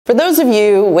For those of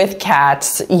you with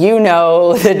cats, you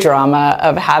know the drama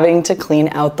of having to clean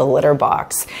out the litter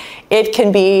box. It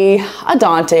can be a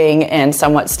daunting and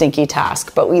somewhat stinky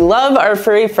task, but we love our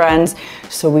furry friends,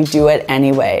 so we do it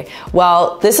anyway.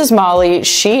 Well, this is Molly.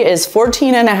 She is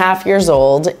 14 and a half years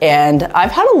old, and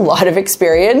I've had a lot of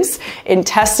experience in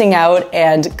testing out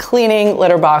and cleaning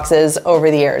litter boxes over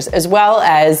the years, as well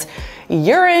as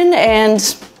urine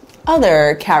and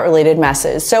other cat-related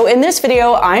messes. So in this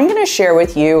video, I'm going to share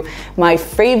with you my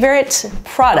favorite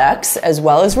products as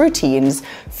well as routines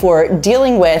for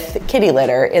dealing with kitty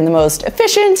litter in the most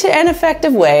efficient and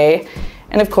effective way,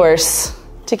 and of course,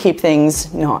 to keep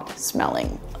things not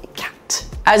smelling like cat.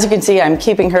 As you can see, I'm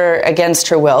keeping her against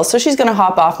her will, so she's going to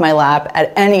hop off my lap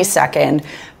at any second.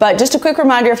 But just a quick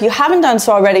reminder, if you haven't done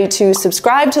so already, to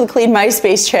subscribe to the Clean My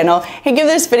Space channel and give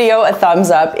this video a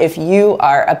thumbs up if you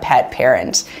are a pet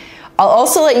parent. I'll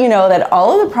also let you know that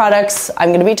all of the products I'm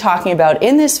going to be talking about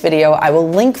in this video, I will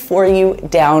link for you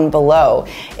down below.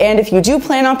 And if you do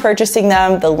plan on purchasing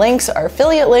them, the links are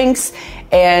affiliate links,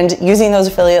 and using those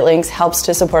affiliate links helps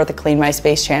to support the Clean My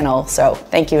Space channel, so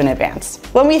thank you in advance.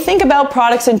 When we think about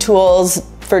products and tools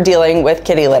for dealing with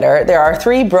kitty litter, there are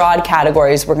three broad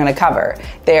categories we're going to cover.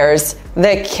 There's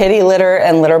the kitty litter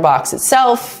and litter box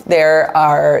itself. There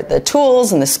are the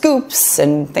tools and the scoops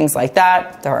and things like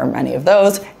that. There are many of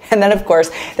those. And then, of course,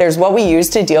 there's what we use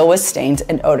to deal with stains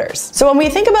and odors. So when we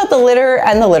think about the litter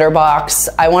and the litter box,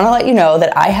 I want to let you know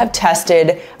that I have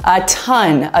tested a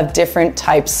ton of different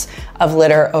types of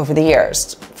litter over the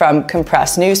years, from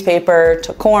compressed newspaper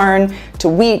to corn to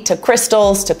wheat to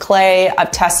crystals to clay.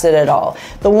 I've tested it all.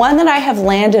 The one that I have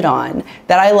landed on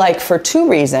that I like for two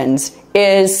reasons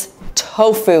is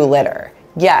tofu litter.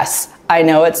 Yes, I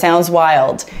know it sounds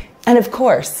wild. And of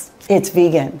course, it's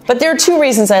vegan. But there are two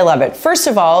reasons I love it. First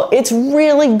of all, it's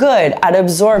really good at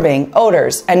absorbing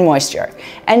odors and moisture.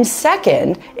 And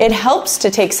second, it helps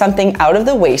to take something out of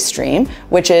the waste stream,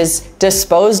 which is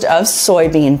disposed of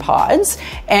soybean pods,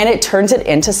 and it turns it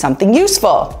into something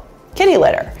useful, kitty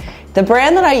litter. The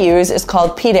brand that I use is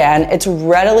called Pidan. It's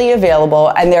readily available,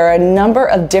 and there are a number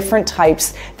of different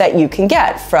types that you can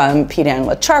get, from Pidan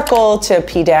with charcoal to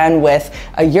Pidan with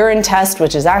a urine test,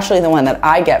 which is actually the one that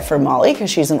I get for Molly because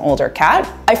she's an older cat.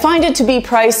 I find it to be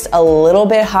priced a little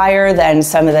bit higher than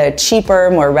some of the cheaper,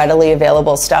 more readily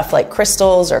available stuff like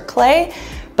crystals or clay.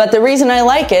 But the reason I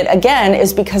like it, again,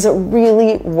 is because it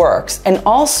really works. And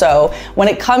also, when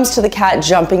it comes to the cat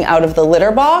jumping out of the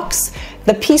litter box,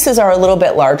 the pieces are a little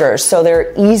bit larger, so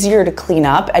they're easier to clean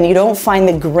up, and you don't find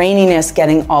the graininess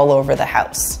getting all over the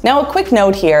house. Now, a quick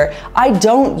note here, I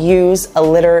don't use a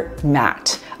litter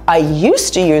mat. I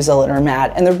used to use a litter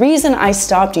mat, and the reason I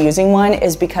stopped using one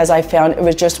is because I found it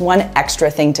was just one extra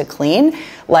thing to clean.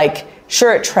 Like,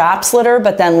 sure, it traps litter,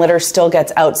 but then litter still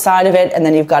gets outside of it, and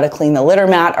then you've got to clean the litter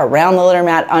mat, around the litter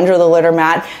mat, under the litter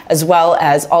mat, as well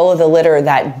as all of the litter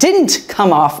that didn't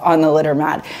come off on the litter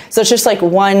mat. So it's just like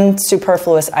one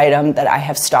superfluous item that I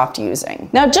have stopped using.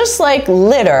 Now, just like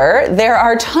litter, there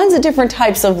are tons of different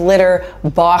types of litter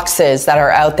boxes that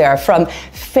are out there, from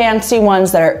fancy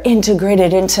ones that are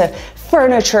integrated into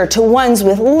furniture to ones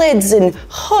with lids and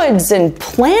hoods and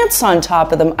plants on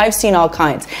top of them. I've seen all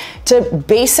kinds. To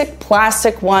basic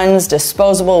plastic ones,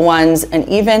 disposable ones, and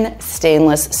even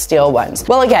stainless steel ones.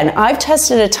 Well, again, I've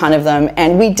tested a ton of them,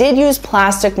 and we did use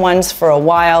plastic ones for a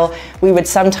while. We would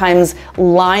sometimes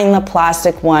line the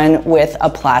plastic one with a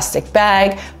plastic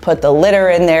bag, put the litter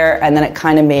in there, and then it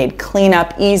kind of made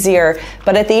cleanup easier.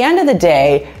 But at the end of the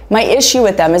day, my issue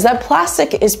with them is that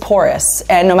plastic is porous,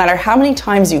 and no matter how many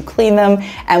times you clean them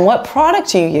and what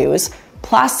product you use,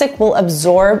 plastic will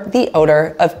absorb the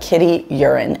odor of kitty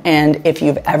urine. And if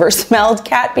you've ever smelled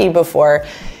cat pee before,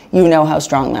 you know how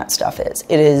strong that stuff is.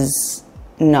 It is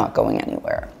not going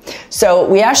anywhere. So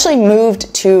we actually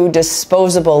moved to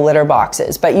disposable litter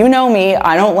boxes, but you know me,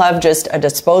 I don't love just a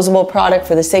disposable product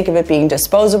for the sake of it being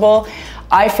disposable.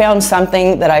 I found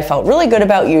something that I felt really good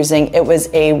about using. It was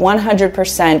a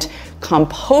 100%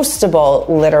 compostable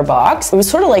litter box. It was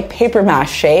sort of like paper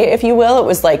mache, if you will. It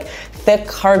was like thick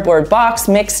cardboard box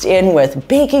mixed in with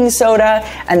baking soda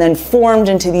and then formed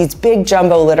into these big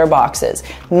jumbo litter boxes.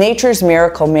 Nature's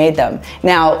miracle made them.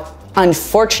 Now,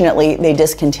 unfortunately, they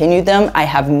discontinued them. I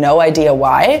have no idea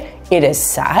why. It is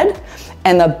sad.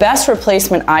 And the best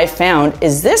replacement I found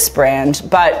is this brand,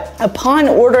 but upon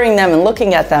ordering them and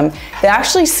looking at them, they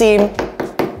actually seem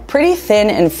pretty thin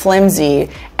and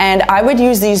flimsy, and I would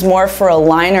use these more for a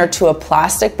liner to a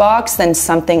plastic box than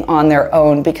something on their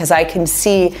own, because I can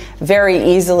see very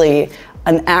easily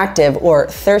an active or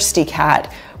thirsty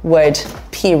cat would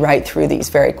pee right through these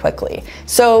very quickly.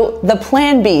 So the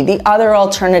plan B, the other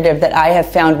alternative that I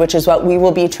have found, which is what we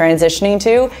will be transitioning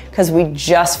to because we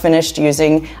just finished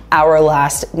using our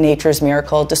last Nature's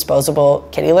Miracle disposable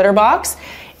kitty litter box,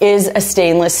 is a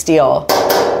stainless steel.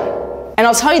 And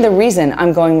I'll tell you the reason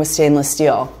I'm going with stainless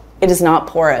steel. It is not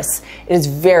porous. It is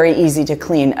very easy to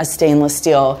clean a stainless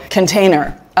steel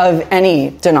container of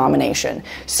any denomination.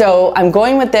 So I'm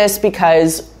going with this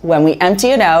because when we empty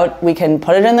it out, we can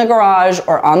put it in the garage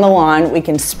or on the lawn. We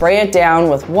can spray it down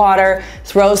with water,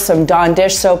 throw some Dawn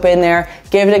dish soap in there,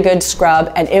 give it a good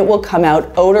scrub, and it will come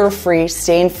out odor-free,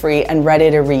 stain-free, and ready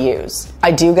to reuse.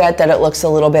 I do get that it looks a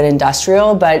little bit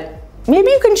industrial, but maybe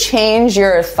you can change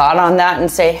your thought on that and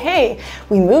say, hey,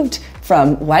 we moved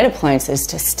from white appliances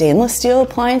to stainless steel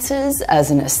appliances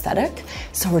as an aesthetic,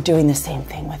 so we're doing the same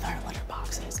thing with our litter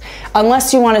boxes.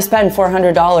 Unless you want to spend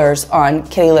 $400 on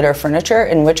kitty litter furniture,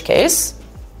 in which case,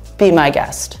 be my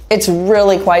guest. It's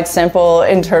really quite simple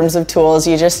in terms of tools.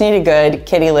 You just need a good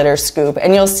kitty litter scoop.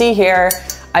 And you'll see here,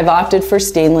 I've opted for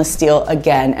stainless steel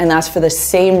again, and that's for the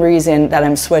same reason that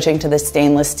I'm switching to the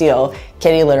stainless steel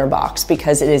kitty litter box,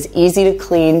 because it is easy to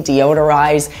clean,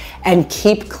 deodorize, and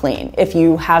keep clean. If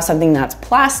you have something that's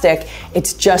plastic,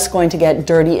 it's just going to get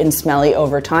dirty and smelly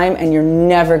over time, and you're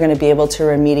never gonna be able to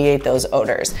remediate those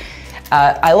odors.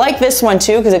 I like this one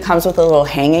too because it comes with a little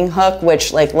hanging hook,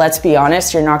 which, like, let's be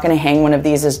honest, you're not gonna hang one of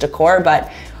these as decor, but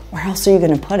where else are you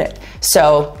gonna put it?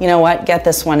 So, you know what, get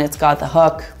this one, it's got the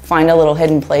hook, find a little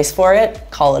hidden place for it,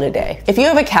 call it a day. If you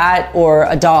have a cat or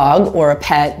a dog or a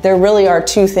pet, there really are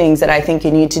two things that I think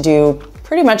you need to do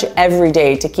pretty much every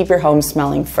day to keep your home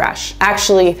smelling fresh.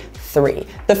 Actually, three.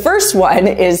 The first one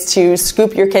is to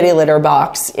scoop your kitty litter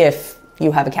box if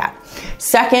you have a cat.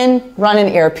 Second, run an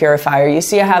air purifier. You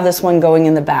see I have this one going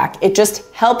in the back. It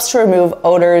just helps to remove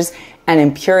odors and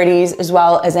impurities as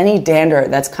well as any dander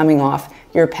that's coming off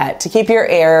your pet, to keep your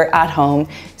air at home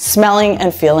smelling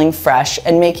and feeling fresh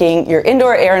and making your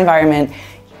indoor air environment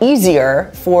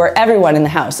easier for everyone in the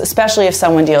house, especially if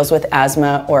someone deals with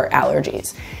asthma or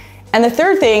allergies. And the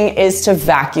third thing is to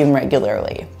vacuum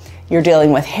regularly. You're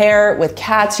dealing with hair, with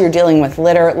cats, you're dealing with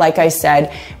litter. Like I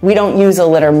said, we don't use a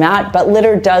litter mat, but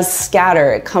litter does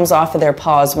scatter. It comes off of their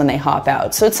paws when they hop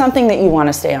out. So it's something that you want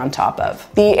to stay on top of.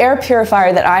 The air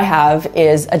purifier that I have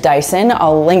is a Dyson.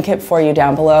 I'll link it for you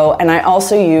down below. And I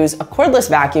also use a cordless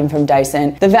vacuum from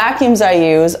Dyson. The vacuums I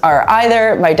use are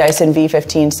either my Dyson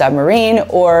V15 Submarine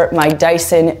or my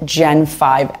Dyson Gen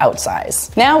 5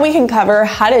 Outsize. Now we can cover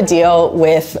how to deal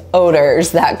with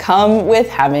odors that come with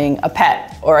having a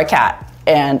pet or a cat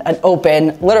and an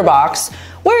open litter box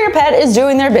where your pet is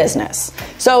doing their business.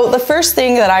 So the first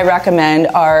thing that I recommend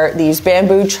are these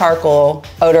bamboo charcoal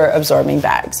odor absorbing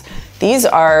bags. These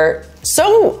are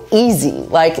so easy,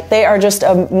 like they are just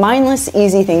a mindless,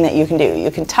 easy thing that you can do.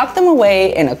 You can tuck them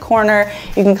away in a corner.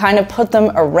 You can kind of put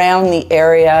them around the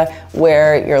area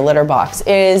where your litter box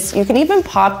is. You can even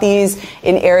pop these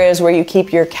in areas where you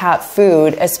keep your cat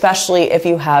food, especially if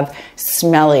you have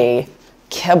smelly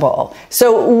kibble.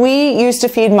 So we used to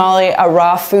feed Molly a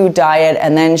raw food diet,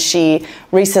 and then she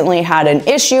recently had an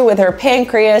issue with her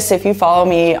pancreas. If you follow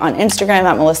me on Instagram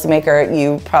at Melissa Maker,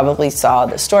 you probably saw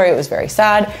the story. It was very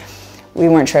sad. We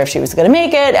weren't sure if she was gonna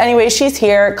make it. Anyway, she's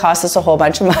here. It cost us a whole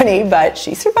bunch of money, but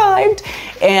she survived.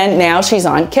 And now she's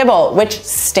on kibble, which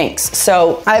stinks.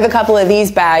 So I have a couple of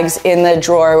these bags in the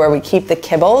drawer where we keep the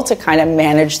kibble to kind of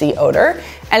manage the odor,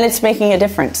 and it's making a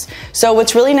difference. So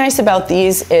what's really nice about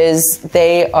these is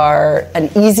they are an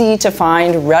easy to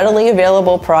find, readily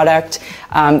available product.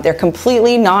 They're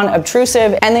completely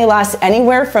non-obtrusive, and they last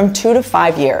anywhere from 2 to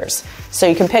 5 years. So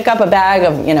you can pick up a bag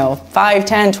of, 5,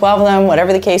 10, 12 of them,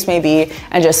 whatever the case may be,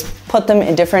 and just put them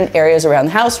in different areas around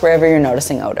the house wherever you're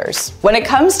noticing odors. When it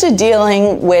comes to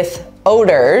dealing with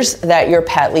odors that your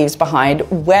pet leaves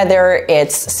behind, whether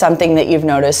it's something that you've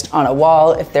noticed on a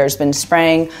wall, if there's been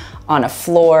spraying on a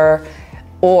floor,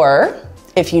 or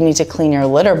if you need to clean your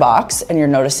litter box and you're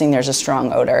noticing there's a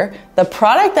strong odor, the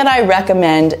product that I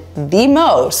recommend the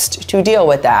most to deal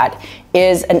with that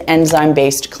is an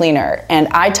enzyme-based cleaner. And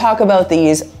I talk about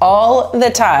these all the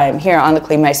time here on the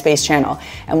Clean My Space channel.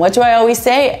 And what do I always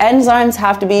say? Enzymes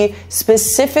have to be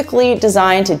specifically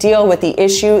designed to deal with the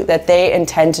issue that they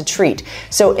intend to treat.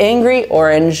 So Angry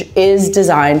Orange is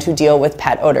designed to deal with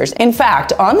pet odors. In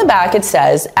fact, on the back it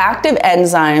says, active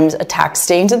enzymes attack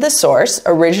stains at the source,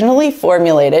 originally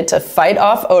formulated to fight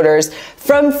off odors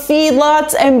from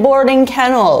feedlots and boarding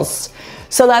kennels.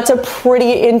 So that's a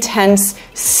pretty intense,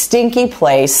 stinky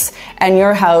place, and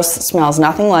your house smells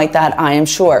nothing like that, I am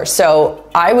sure. So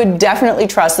I would definitely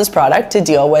trust this product to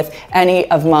deal with any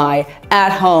of my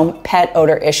at-home pet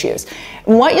odor issues.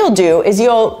 And what you'll do is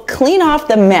you'll clean off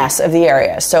the mess of the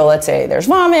area. So let's say there's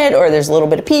vomit or there's a little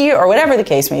bit of pee or whatever the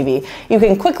case may be. You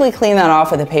can quickly clean that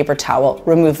off with a paper towel,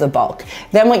 remove the bulk.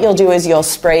 Then what you'll do is you'll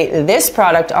spray this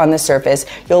product on the surface.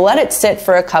 You'll let it sit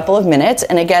for a couple of minutes.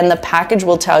 And again, the package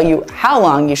will tell you how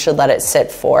long you should let it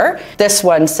sit for. This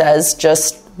one says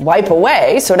just wipe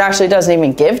away, so it actually doesn't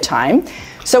even give time.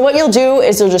 So what you'll do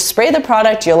is you'll just spray the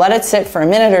product, you'll let it sit for a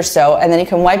minute or so, and then you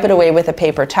can wipe it away with a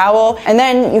paper towel, and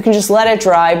then you can just let it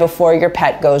dry before your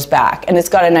pet goes back. And it's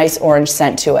got a nice orange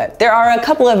scent to it. There are a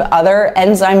couple of other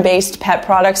enzyme-based pet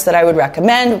products that I would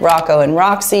recommend, Rocco and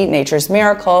Roxy, Nature's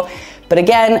Miracle. But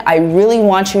again, I really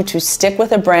want you to stick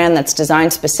with a brand that's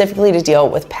designed specifically to deal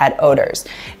with pet odors.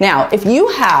 Now, if you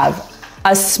have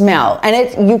a smell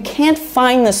and you can't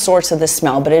find the source of the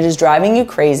smell, but it is driving you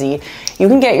crazy, you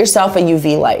can get yourself a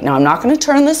UV light. Now, I'm not going to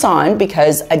turn this on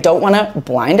because I don't want to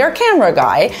blind our camera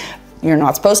guy. You're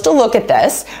not supposed to look at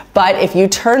this, but if you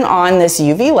turn on this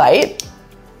UV light,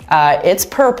 it's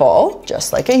purple,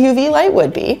 just like a UV light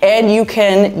would be, and you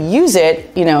can use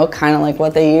it, you know, kind of like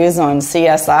what they use on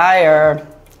CSI or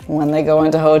when they go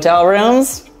into hotel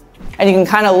rooms. And you can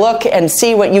kind of look and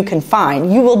see what you can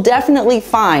find. You will definitely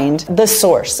find the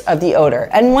source of the odor.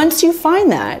 And once you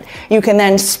find that, you can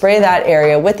then spray that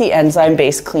area with the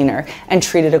enzyme-based cleaner and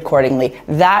treat it accordingly.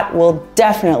 That will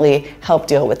definitely help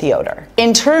deal with the odor.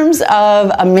 In terms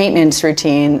of a maintenance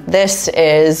routine, this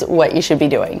is what you should be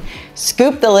doing.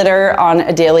 Scoop the litter on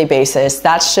a daily basis.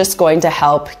 That's just going to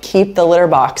help keep the litter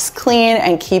box clean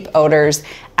and keep odors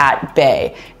at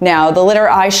bay. Now, the litter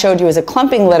I showed you is a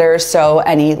clumping litter, so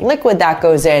any liquid that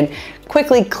goes in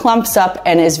quickly clumps up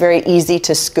and is very easy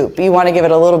to scoop. You want to give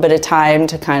it a little bit of time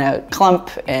to kind of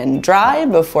clump and dry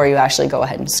before you actually go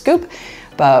ahead and scoop.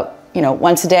 But you know,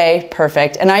 once a day,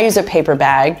 perfect. And I use a paper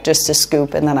bag just to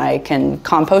scoop and then I can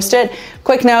compost it.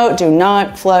 Quick note, do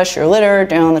not flush your litter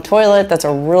down the toilet. That's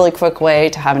a really quick way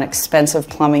to have an expensive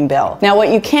plumbing bill. Now, what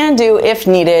you can do if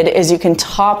needed is you can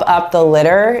top up the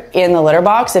litter in the litter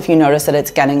box if you notice that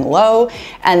it's getting low,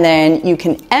 and then you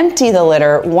can empty the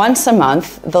litter once a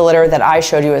month. The litter that I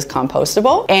showed you is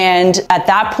compostable. And at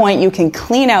that point, you can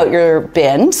clean out your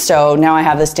bin. So now I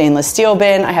have the stainless steel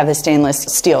bin, I have the stainless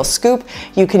steel scoop.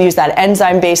 You can use that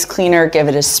enzyme-based cleaner, give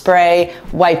it a spray,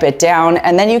 wipe it down,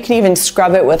 and then you can even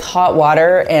scrub it with hot water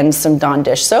and some Dawn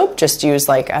dish soap. Just use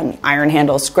like an iron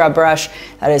handle scrub brush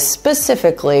that is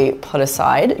specifically put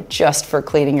aside just for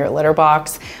cleaning your litter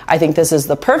box. I think this is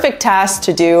the perfect task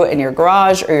to do in your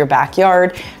garage or your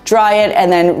backyard. Dry it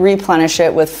and then replenish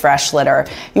it with fresh litter.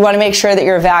 You want to make sure that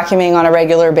you're vacuuming on a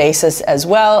regular basis as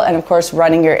well, and of course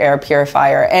running your air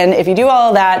purifier. And if you do all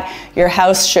of that, your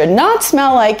house should not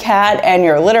smell like cat and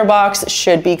your litter box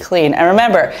should be clean. And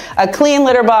remember, a clean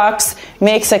litter box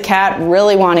makes a cat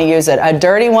really want to use it. A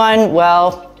dirty one,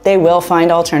 well, they will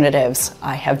find alternatives.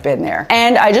 I have been there.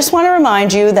 And I just want to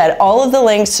remind you that all of the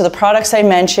links to the products I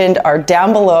mentioned are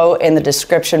down below in the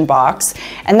description box.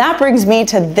 And that brings me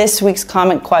to this week's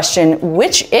comment question,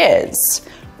 which is,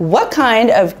 what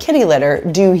kind of kitty litter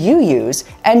do you use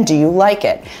and do you like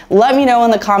it? Let me know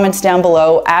in the comments down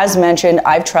below. As mentioned,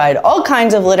 I've tried all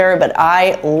kinds of litter, but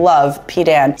I love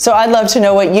Pidan. So I'd love to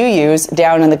know what you use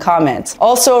down in the comments.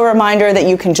 Also a reminder that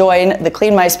you can join the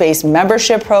Clean My Space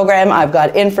membership program. I've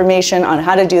got information on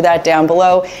how to do that down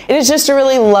below. It is just a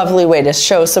really lovely way to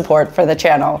show support for the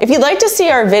channel. If you'd like to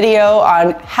see our video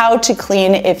on how to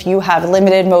clean if you have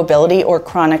limited mobility or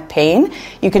chronic pain,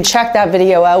 you can check that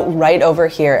video out right over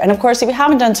here. And of course, if you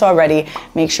haven't done so already,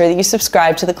 make sure that you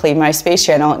subscribe to the Clean My Space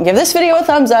channel and give this video a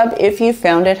thumbs up if you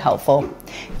found it helpful.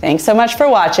 Thanks so much for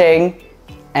watching,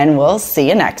 and we'll see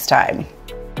you next time.